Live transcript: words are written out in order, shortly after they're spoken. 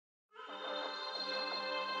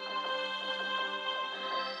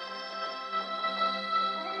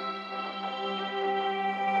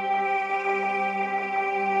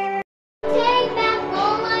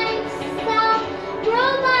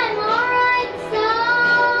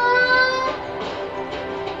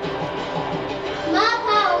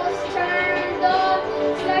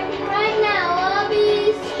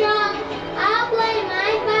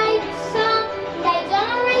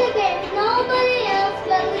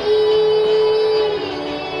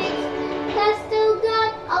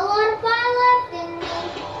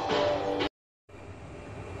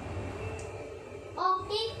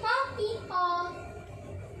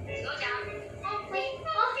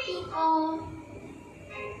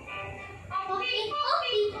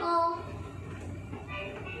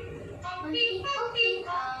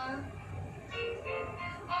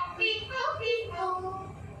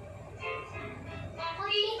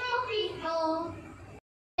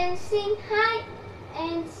And sing high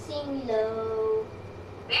and sing low.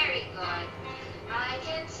 Very good. I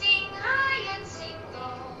can sing high and sing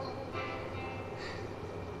low.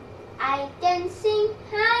 I can sing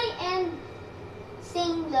high and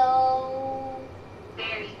sing low.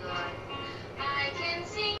 Very good. I can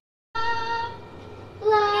sing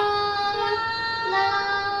La,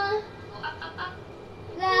 la, Go up, up, up.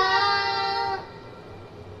 la,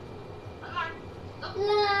 One more. Go.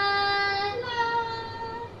 la,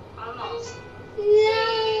 La. Almost. la,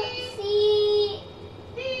 si,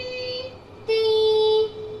 D. di.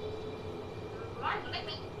 Come on, look at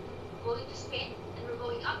me. We're going to spin and we're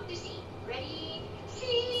going up to C. Ready? C.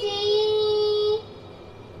 Si.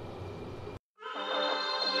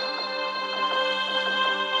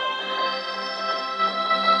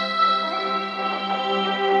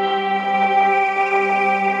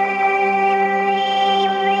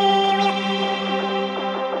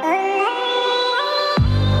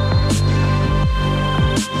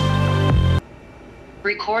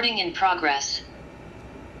 Recording in progress.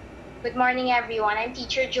 Good morning, everyone. I'm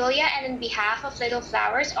Teacher Julia, and on behalf of Little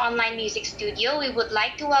Flowers Online Music Studio, we would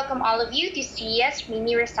like to welcome all of you to Sia's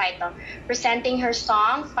mini recital, presenting her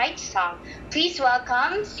song, Fight Song. Please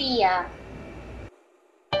welcome Sia.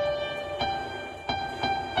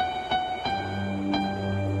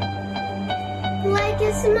 Like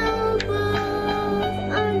a small boat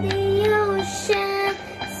on the ocean,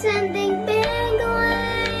 sending big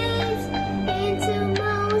waves into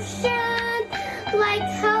motion. Like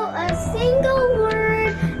how a single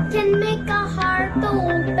word can make a heart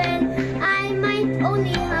open. I might only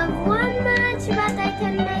have one match, but I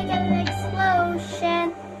can make an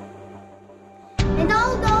explosion. And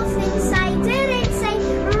all those things I didn't say,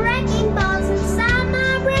 wrecking balls inside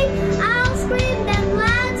my brain. I'll scream them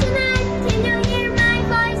loud tonight. Can you hear my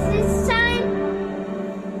voice this time?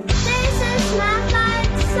 This is my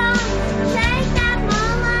fight song. Take that my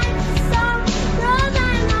life song. Prove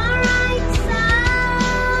I'm alright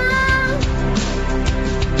song.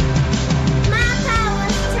 My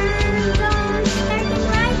power's turned on. Starting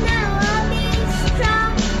right now, I'll be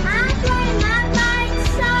strong. I play my fight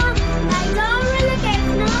song. I don't really care if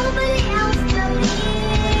nobody else believes.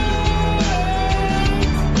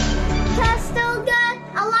 'Cause still got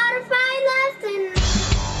a lot of fight left in me.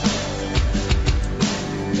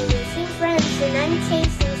 Losing friends and I'm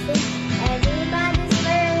chasing sleep. Everybody's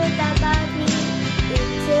worried about me.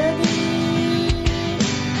 Eat too deep.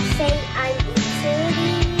 Say I'm eat too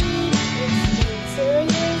deep. It's been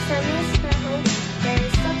 2 years, I miss my home.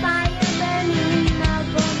 There's a fire burning in my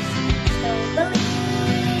bones. Still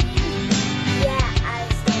believe. Yeah, I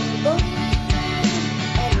still believe.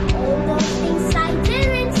 And all those things I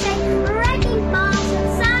didn't say, wrecking balls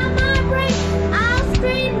inside my brain. I'll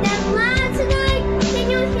scream them loud tonight. Can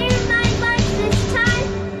you hear my voice this time?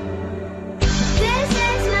 This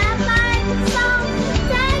is my fight song.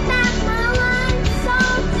 Take back my life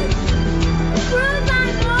song. Prove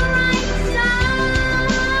I'm alright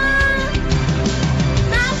song.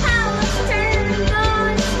 My power's turned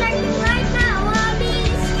on. Starting right now, I'll be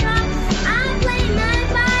strong. I play my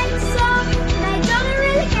fight song. And I don't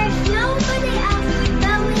really care if nobody else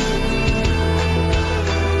believes.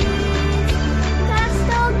 'Cause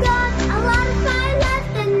still got a lot of fight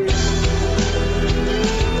left in me.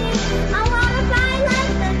 A lot of fight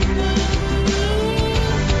left in me.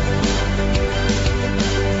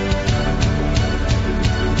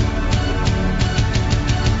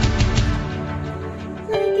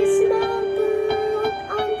 Like a small boat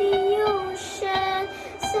on the ocean,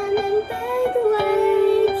 sending big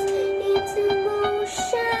waves into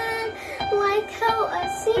motion. Like how a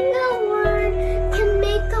single word can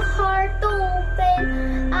make a heart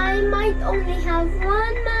open. I might only have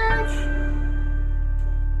one match,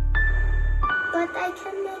 but I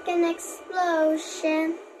can make an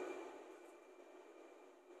explosion.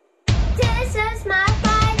 This is my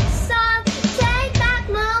fight song. Take back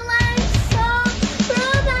my life song.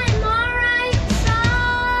 Prove I'm alright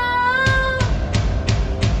song.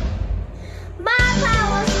 My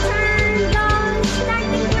power's turned on.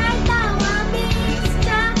 Starting right now, I'll be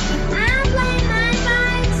strong. I play my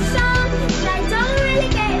fight song. And I don't really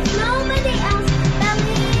care if nobody else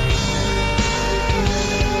believes.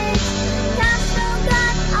 'Cause still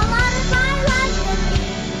got a lot of fight left in me.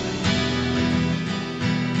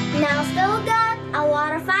 Now still got a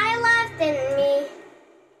lot of fire left in me.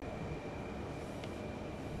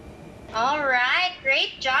 All right,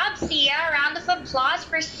 great job, Sia. Round of applause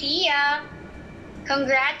for Sia.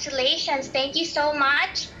 Congratulations! Thank you so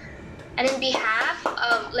much. And in behalf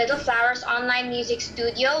of Little Flowers Online Music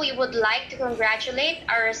Studio, we would like to congratulate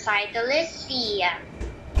our recitalist, Sia.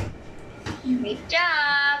 Great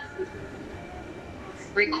job!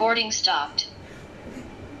 Recording stopped.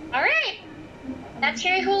 Alright, that's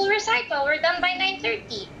your whole recital. We're done by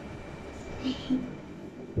 9:30.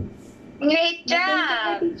 Great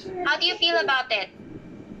job! How do you feel about it?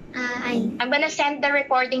 I'm gonna send the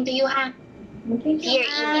recording to you, ha? To your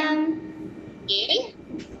email. Okay?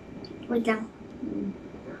 Wait lang.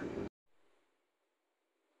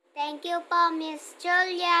 Thank you po, Miss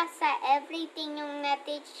Julia, sa everything yung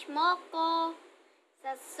na-teach mo ko.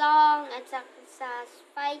 Sa song, at sa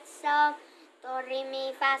fight song, do, re,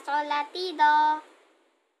 mi, fa, sol, la, ti, do.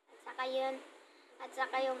 At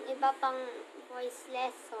saka yung iba pang voice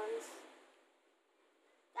lessons.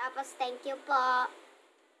 Tapos, thank you po.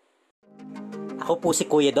 Ako po si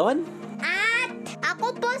Kuya Don. At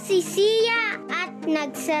ako po si Sia at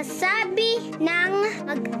nagsasabi ng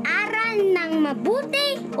mag-aral ng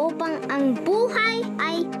mabuti upang ang buhay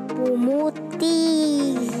ay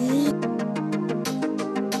pumuti.